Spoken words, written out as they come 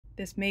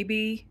This may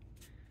be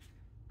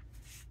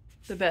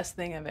the best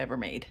thing I've ever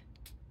made.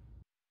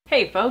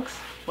 Hey folks,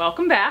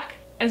 welcome back.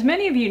 As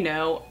many of you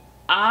know,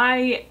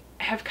 I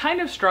have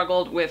kind of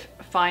struggled with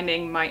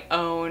finding my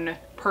own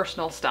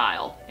personal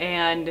style.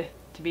 And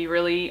to be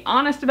really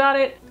honest about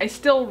it, I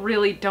still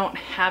really don't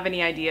have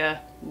any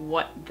idea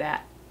what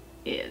that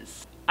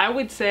is. I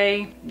would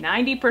say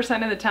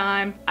 90% of the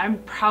time, I'm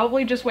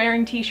probably just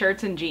wearing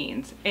t-shirts and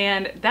jeans.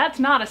 And that's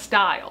not a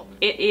style.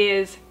 It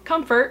is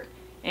comfort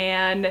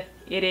and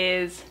it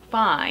is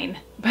fine,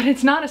 but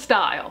it's not a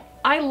style.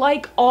 I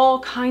like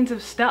all kinds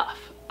of stuff.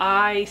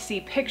 I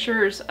see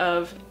pictures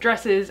of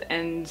dresses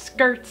and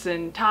skirts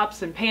and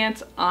tops and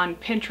pants on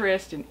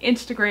Pinterest and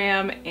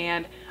Instagram,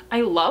 and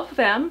I love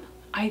them.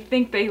 I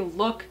think they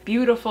look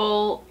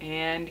beautiful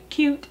and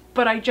cute,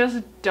 but I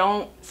just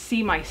don't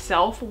see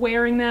myself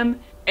wearing them.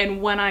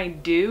 And when I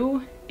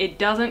do, it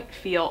doesn't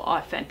feel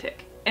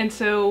authentic. And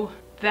so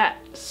that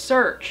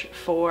search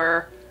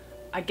for,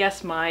 I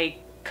guess, my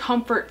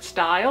comfort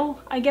style,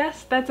 I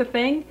guess that's a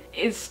thing,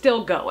 is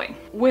still going.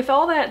 With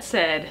all that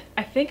said,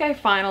 I think I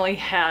finally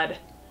had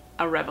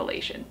a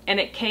revelation, and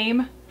it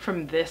came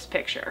from this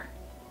picture.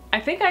 I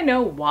think I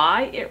know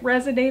why it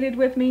resonated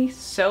with me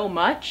so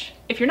much.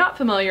 If you're not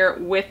familiar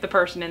with the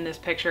person in this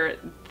picture,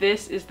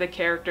 this is the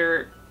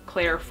character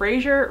Claire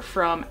Fraser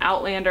from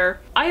Outlander.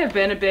 I have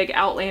been a big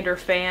Outlander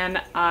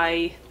fan.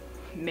 I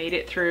made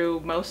it through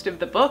most of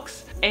the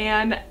books,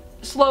 and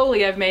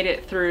slowly I've made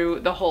it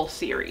through the whole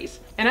series.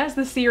 And as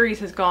the series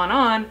has gone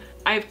on,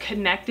 I've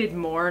connected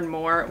more and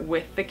more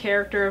with the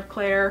character of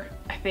Claire.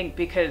 I think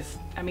because,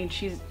 I mean,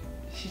 she's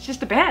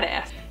just a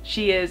badass.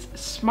 She is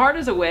smart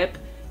as a whip.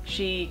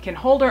 She can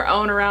hold her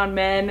own around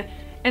men.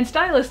 And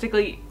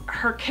stylistically,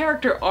 her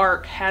character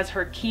arc has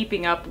her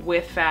keeping up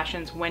with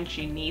fashions when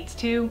she needs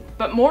to.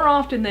 But more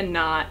often than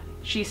not,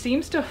 she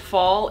seems to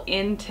fall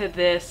into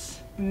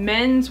this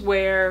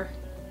menswear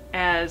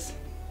as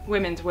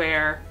women's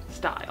wear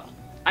style.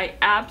 I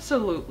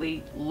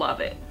absolutely love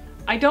it.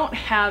 I don't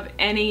have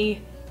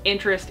any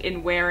interest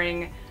in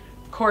wearing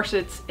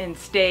corsets and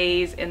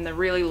stays and the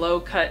really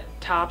low-cut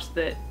tops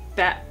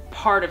that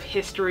part of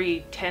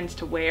history tends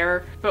to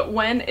wear. But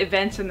when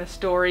events in the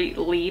story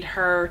lead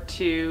her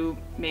to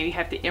maybe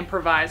have to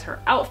improvise her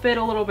outfit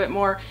a little bit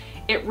more,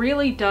 it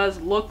really does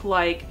look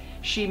like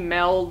she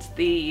melds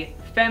the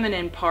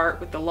feminine part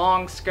with the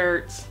long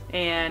skirts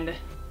and,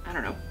 I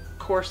don't know,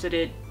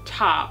 corseted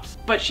tops,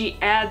 but she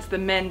adds the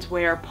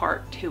menswear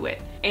part to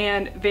it.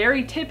 And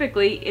very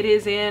typically it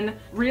is in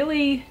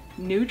really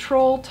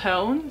neutral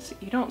tones.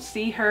 You don't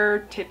see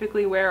her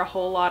typically wear a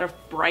whole lot of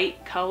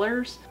bright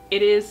colors.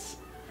 It is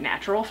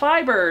natural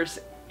fibers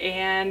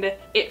and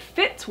it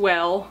fits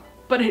well,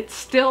 but it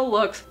still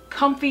looks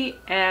comfy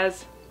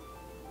as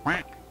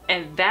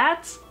and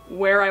that's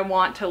where I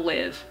want to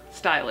live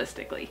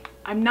stylistically.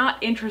 I'm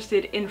not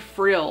interested in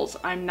frills.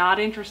 I'm not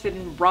interested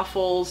in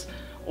ruffles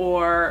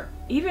or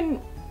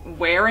even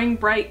wearing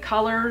bright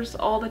colors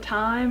all the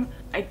time.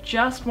 I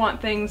just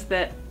want things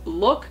that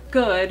look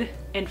good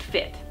and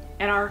fit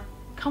and are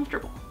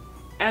comfortable.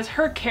 As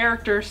her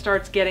character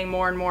starts getting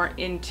more and more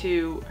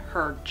into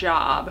her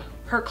job,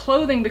 her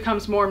clothing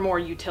becomes more and more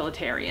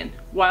utilitarian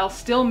while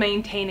still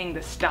maintaining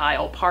the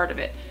style part of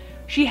it.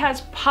 She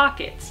has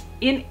pockets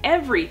in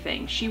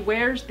everything. She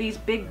wears these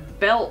big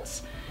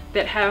belts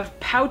that have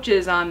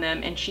pouches on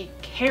them, and she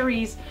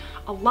carries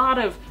a lot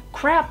of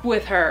crap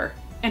with her.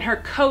 And her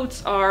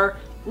coats are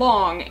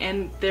long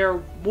and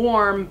they're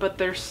warm, but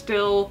they're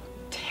still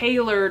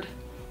tailored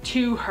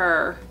to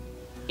her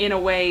in a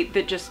way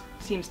that just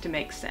seems to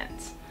make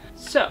sense.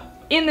 So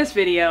in this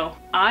video,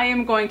 I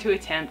am going to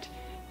attempt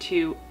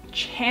to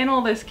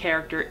channel this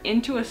character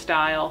into a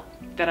style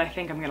that I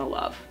think I'm gonna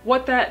love.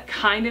 What that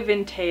kind of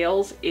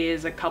entails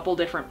is a couple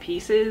different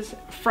pieces.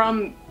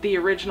 From the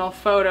original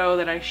photo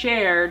that I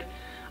shared,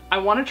 I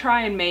want to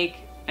try and make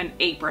an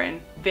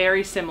apron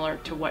very similar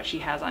to what she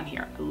has on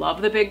here. I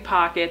love the big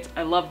pockets.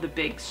 I love the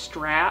big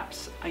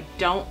straps. I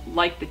don't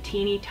like the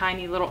teeny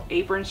tiny little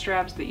apron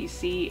straps that you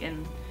see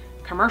in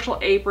commercial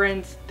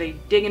aprons. They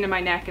dig into my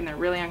neck and they're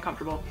really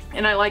uncomfortable.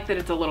 And I like that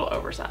it's a little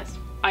oversized.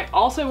 I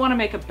also want to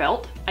make a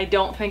belt. I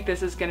don't think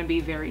this is going to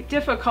be very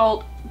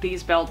difficult.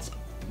 These belts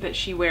that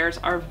she wears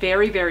are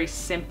very, very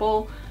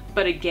simple,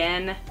 but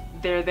again,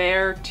 they're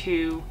there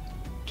to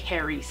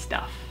carry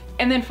stuff.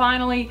 And then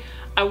finally,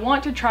 I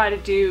want to try to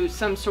do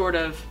some sort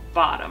of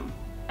bottom.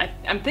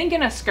 I'm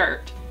thinking a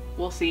skirt.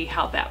 We'll see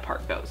how that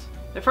part goes.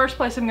 The first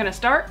place I'm gonna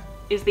start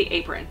is the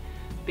apron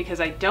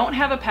because I don't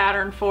have a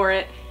pattern for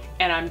it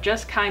and I'm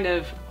just kind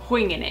of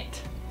winging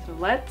it. So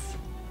let's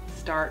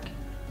start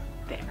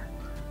there.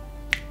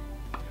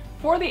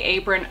 For the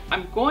apron,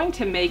 I'm going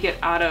to make it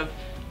out of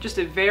just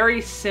a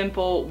very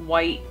simple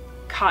white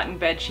cotton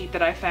bed sheet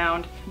that I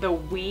found. The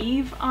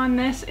weave on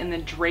this and the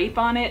drape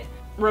on it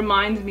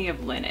reminds me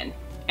of linen.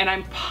 And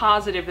I'm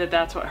positive that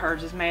that's what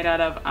hers is made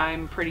out of.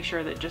 I'm pretty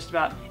sure that just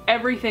about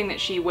everything that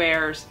she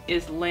wears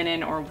is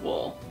linen or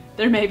wool.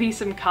 There may be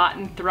some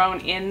cotton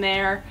thrown in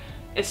there,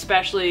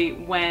 especially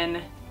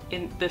when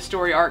the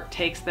story arc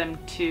takes them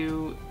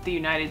to the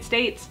United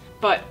States.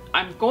 but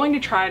I'm going to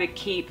try to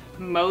keep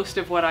most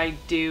of what I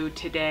do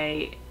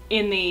today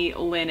in the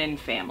linen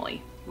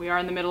family. We are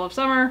in the middle of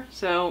summer,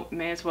 so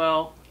may as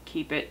well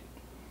keep it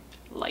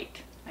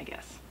light, I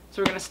guess.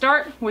 So we're gonna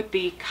start with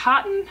the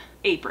cotton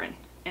apron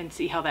and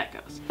see how that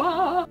goes.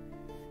 Bah!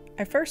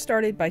 I first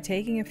started by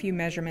taking a few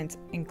measurements,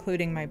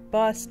 including my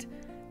bust,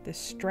 the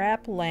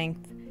strap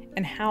length,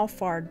 and how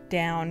far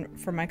down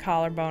from my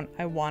collarbone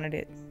I wanted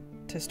it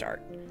to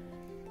start.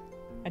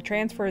 I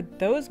transferred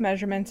those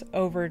measurements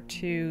over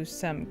to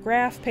some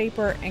graph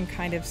paper and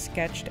kind of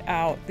sketched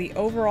out the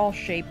overall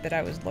shape that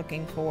I was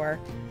looking for.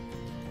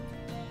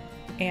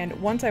 And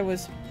once I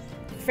was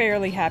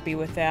fairly happy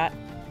with that,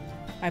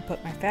 I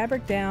put my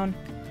fabric down,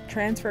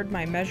 transferred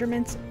my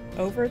measurements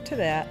over to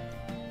that,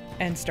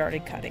 and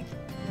started cutting.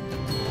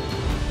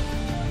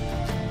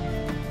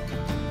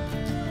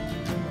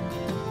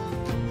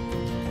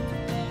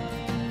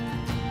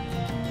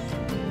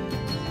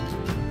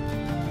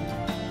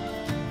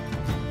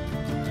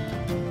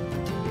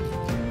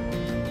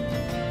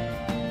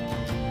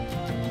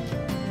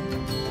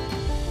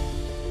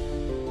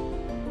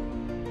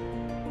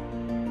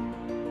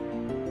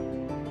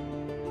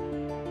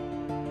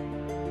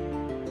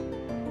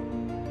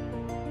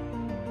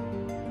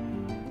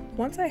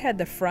 Once I had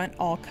the front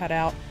all cut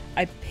out,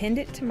 I pinned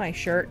it to my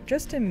shirt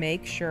just to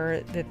make sure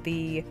that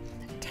the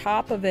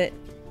top of it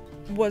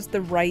was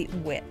the right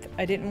width.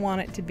 I didn't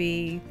want it to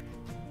be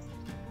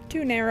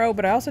too narrow,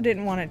 but I also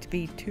didn't want it to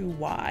be too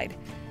wide.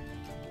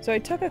 So I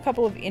took a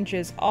couple of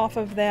inches off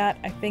of that.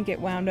 I think it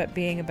wound up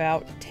being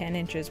about 10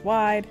 inches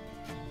wide.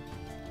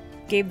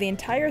 Gave the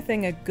entire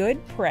thing a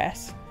good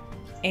press,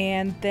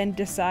 and then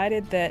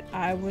decided that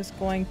I was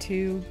going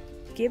to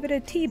give it a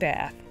tea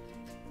bath,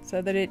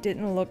 so that it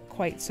didn't look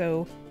quite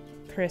so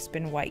crisp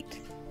and white.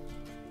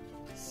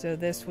 So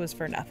this was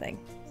for nothing.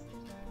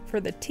 For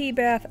the tea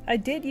bath, I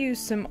did use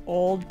some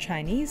old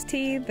Chinese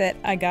tea that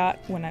I got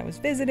when I was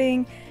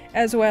visiting,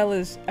 as well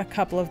as a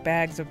couple of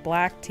bags of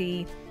black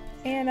tea,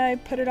 and I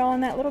put it all in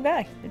that little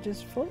guy. It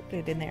just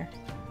floated in there.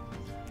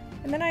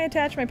 And then I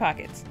attached my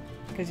pockets,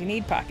 because you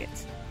need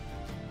pockets.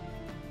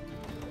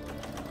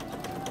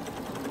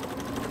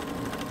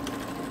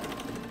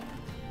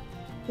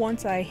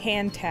 Once I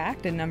hand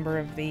tacked a number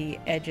of the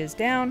edges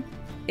down,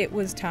 it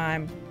was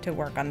time to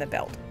work on the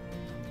belt.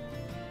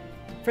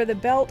 For the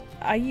belt,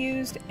 I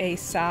used a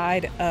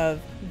side of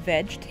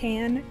veg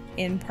tan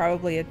in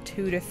probably a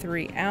 2 to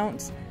 3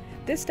 ounce.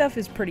 This stuff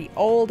is pretty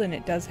old and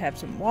it does have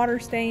some water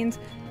stains,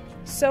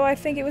 so I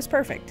think it was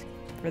perfect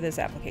for this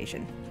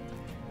application.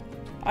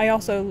 I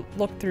also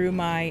looked through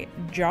my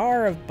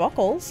jar of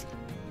buckles,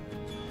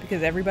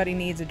 because everybody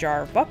needs a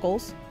jar of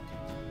buckles,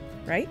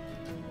 right?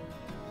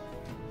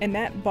 And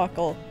that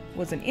buckle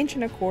was 1.25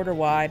 inches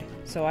wide,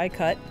 so I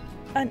cut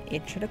 1.25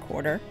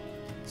 inch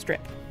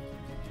strip.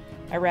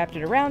 I wrapped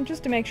it around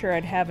just to make sure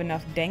I'd have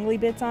enough dangly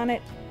bits on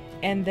it,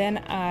 and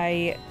then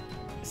I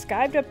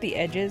skived up the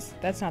edges.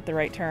 That's not the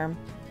right term,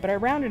 but I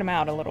rounded them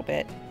out a little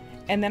bit,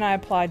 and then I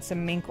applied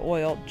some mink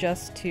oil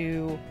just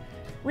to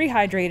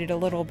rehydrate it a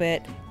little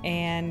bit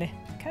and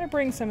kind of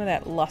bring some of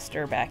that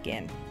luster back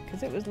in,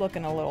 because it was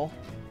looking a little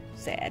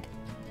sad.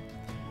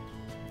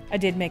 I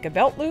did make a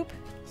belt loop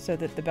so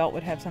that the belt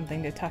would have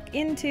something to tuck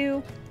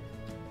into.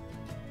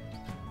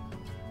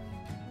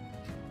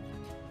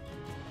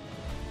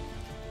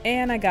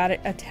 And I got it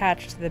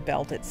attached to the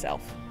belt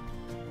itself.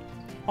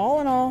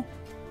 All in all,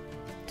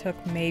 took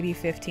maybe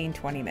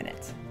 15-20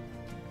 minutes.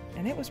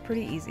 And it was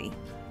pretty easy.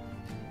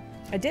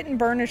 I didn't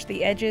burnish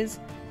the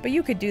edges, but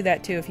you could do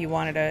that too if you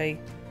wanted a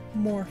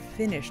more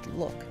finished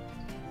look.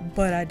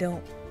 But I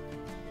don't.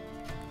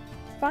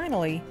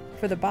 Finally,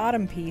 for the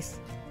bottom piece,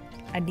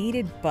 I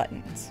needed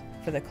buttons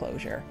for the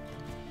closure,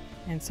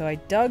 and so I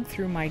dug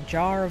through my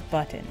jar of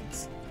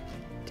buttons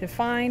to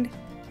find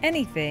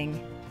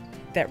anything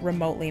that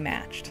remotely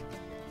matched.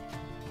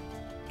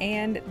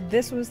 And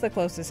this was the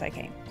closest I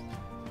came,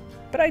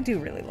 but I do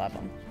really love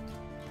them.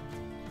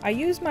 I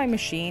used my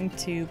machine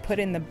to put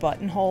in the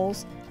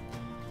buttonholes.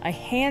 I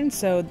hand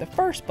sewed the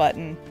first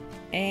button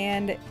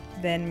and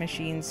then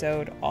machine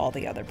sewed all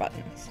the other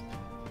buttons.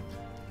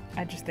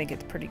 I just think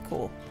it's pretty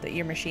cool that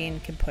your machine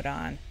can put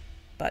on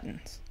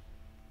buttons.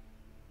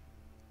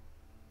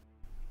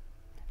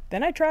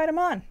 Then I tried them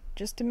on,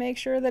 just to make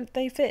sure that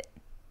they fit.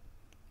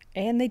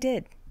 And they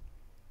did.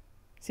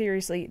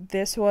 Seriously,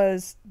 this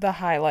was the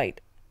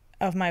highlight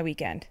of my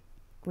weekend,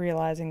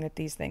 realizing that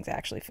these things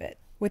actually fit.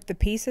 With the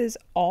pieces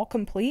all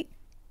complete,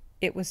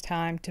 it was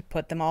time to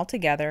put them all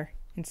together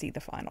and see the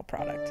final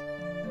product.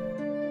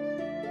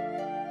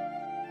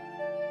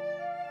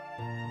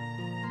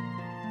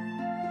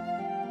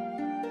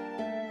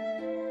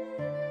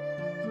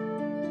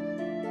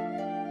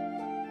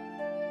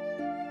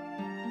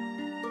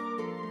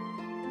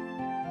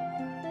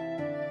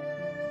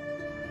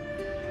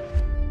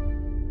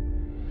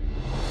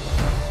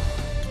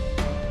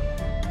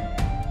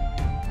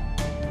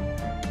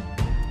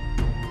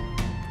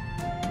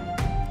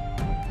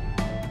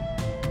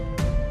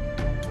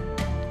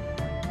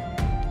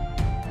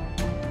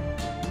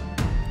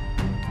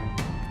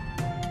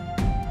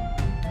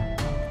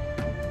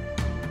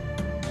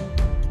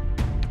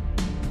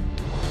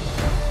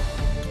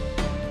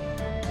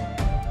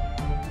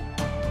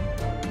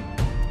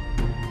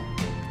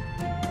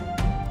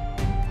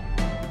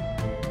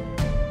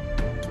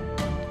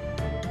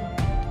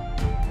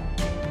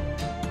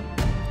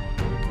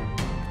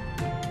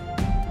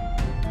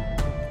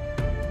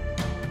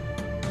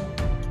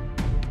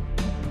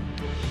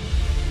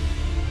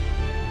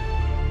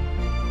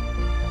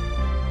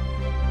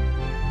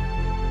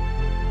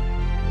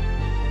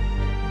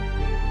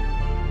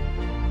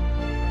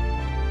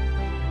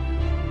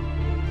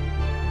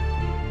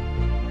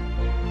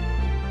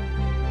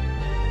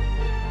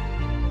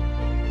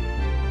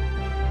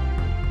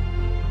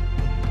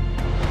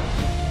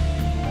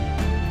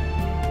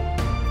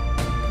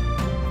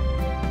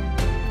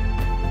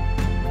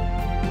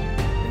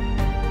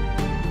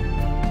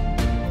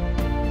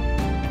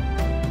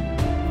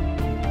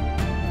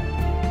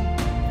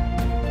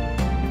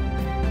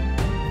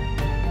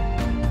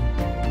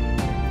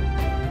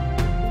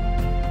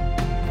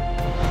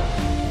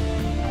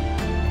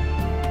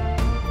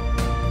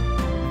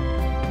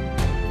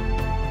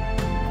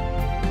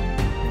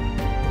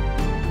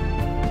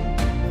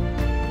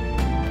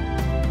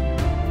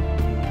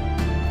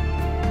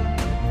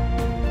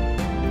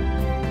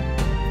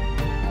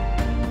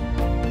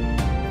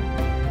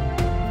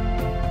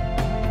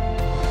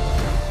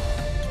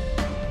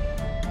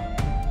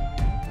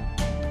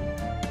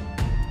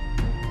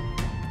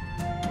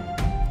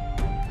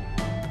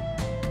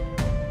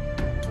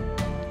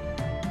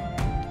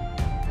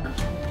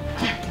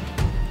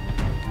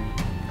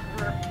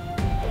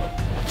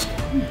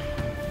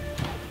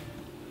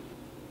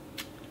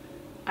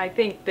 I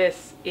think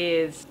this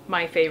is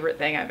my favorite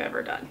thing I've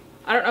ever done.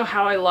 I don't know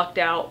how I lucked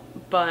out,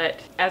 but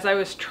as I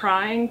was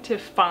trying to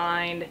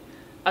find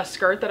a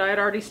skirt that I had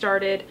already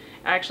started,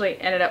 I actually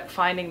ended up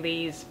finding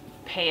these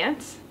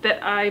pants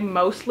that I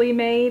mostly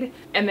made,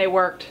 and they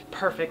worked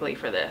perfectly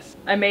for this.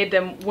 I made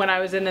them when I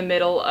was in the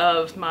middle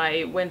of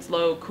my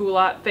Winslow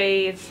culotte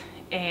phase,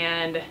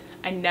 and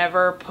I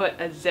never put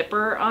a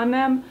zipper on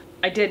them.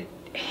 I did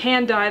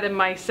hand dye them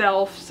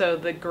myself, so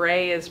the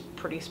gray is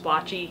pretty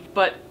splotchy,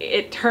 but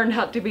it turned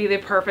out to be the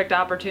perfect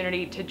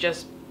opportunity to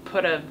just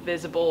put a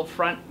visible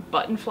front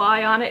button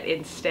fly on it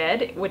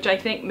instead, which I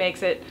think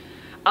makes it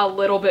a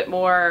little bit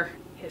more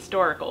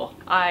historical.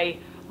 I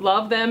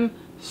love them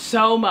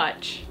so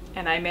much,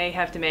 and I may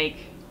have to make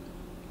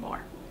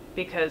more,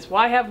 because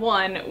why have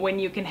one when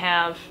you can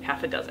have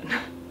half a dozen?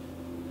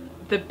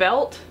 The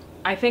belt,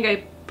 I think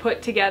I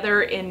put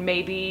together in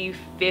maybe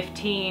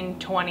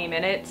 15-20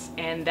 minutes,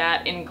 and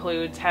that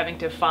includes having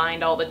to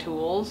find all the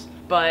tools,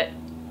 but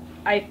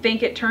I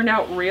think it turned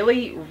out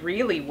really,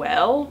 really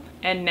well.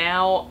 And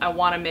now I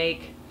want to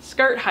make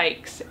skirt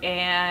hikes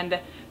and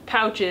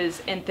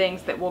pouches and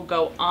things that will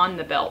go on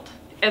the belt.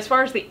 As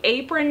far as the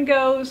apron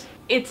goes,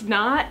 it's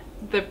not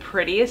the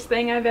prettiest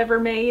thing I've ever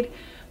made,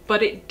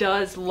 but it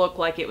does look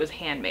like it was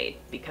handmade,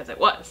 because it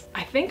was.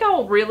 I think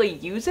I'll really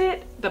use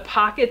it. The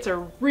pockets are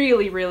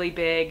really, really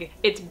big.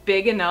 It's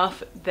big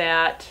enough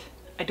that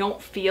I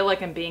don't feel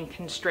like I'm being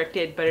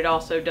constricted, but it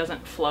also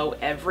doesn't flow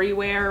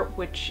everywhere,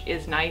 which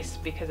is nice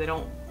because I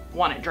don't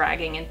want it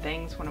dragging in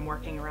things when I'm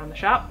working around the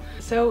shop.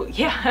 So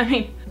yeah, I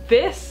mean,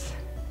 this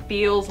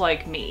feels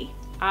like me.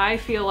 I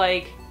feel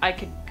like I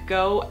could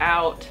go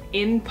out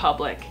in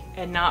public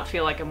and not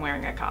feel like I'm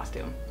wearing a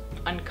costume.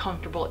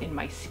 Uncomfortable in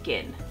my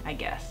skin, I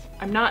guess.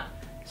 I'm not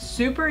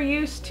super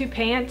used to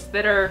pants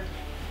that are,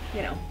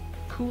 you know,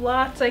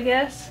 culottes, I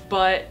guess,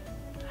 but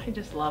I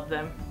just love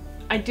them.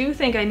 I do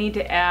think I need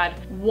to add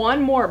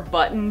one more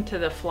button to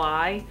the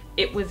fly.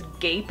 It was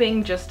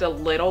gaping just a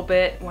little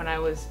bit when I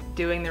was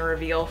doing the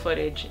reveal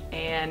footage,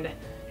 and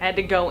I had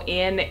to go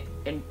in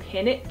and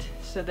pin it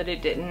so that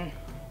it didn't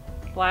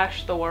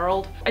flash the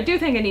world. I do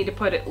think I need to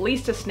put at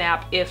least a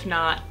snap, if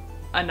not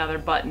another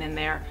button in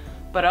there.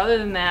 But other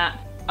than that,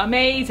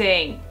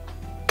 amazing.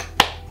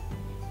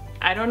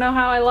 I don't know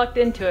how I lucked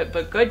into it,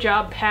 but good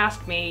job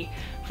past me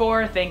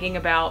for thinking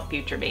about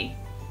future me.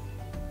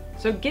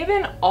 So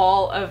given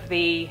all of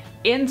the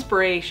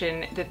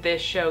inspiration that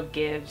this show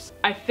gives,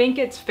 I think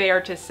it's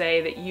fair to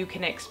say that you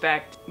can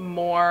expect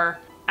more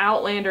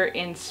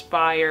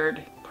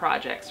Outlander-inspired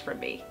projects from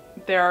me.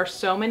 There are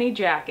so many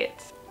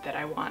jackets that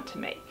I want to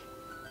make.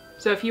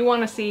 So if you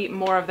want to see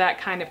more of that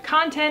kind of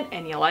content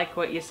and you like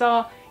what you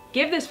saw,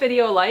 give this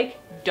video a like.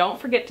 Don't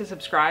forget to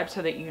subscribe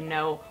so that you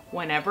know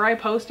whenever I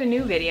post a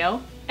new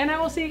video, and I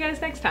will see you guys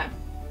next time.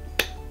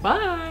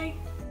 Bye!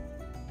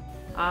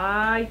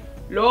 I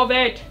love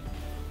it!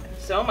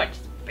 So much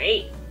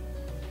space.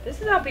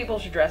 This is how people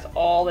should dress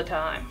all the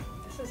time.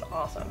 This is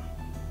awesome.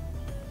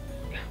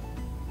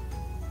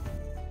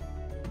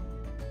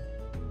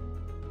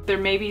 There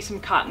may be some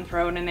cotton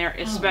thrown in there,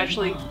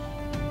 especially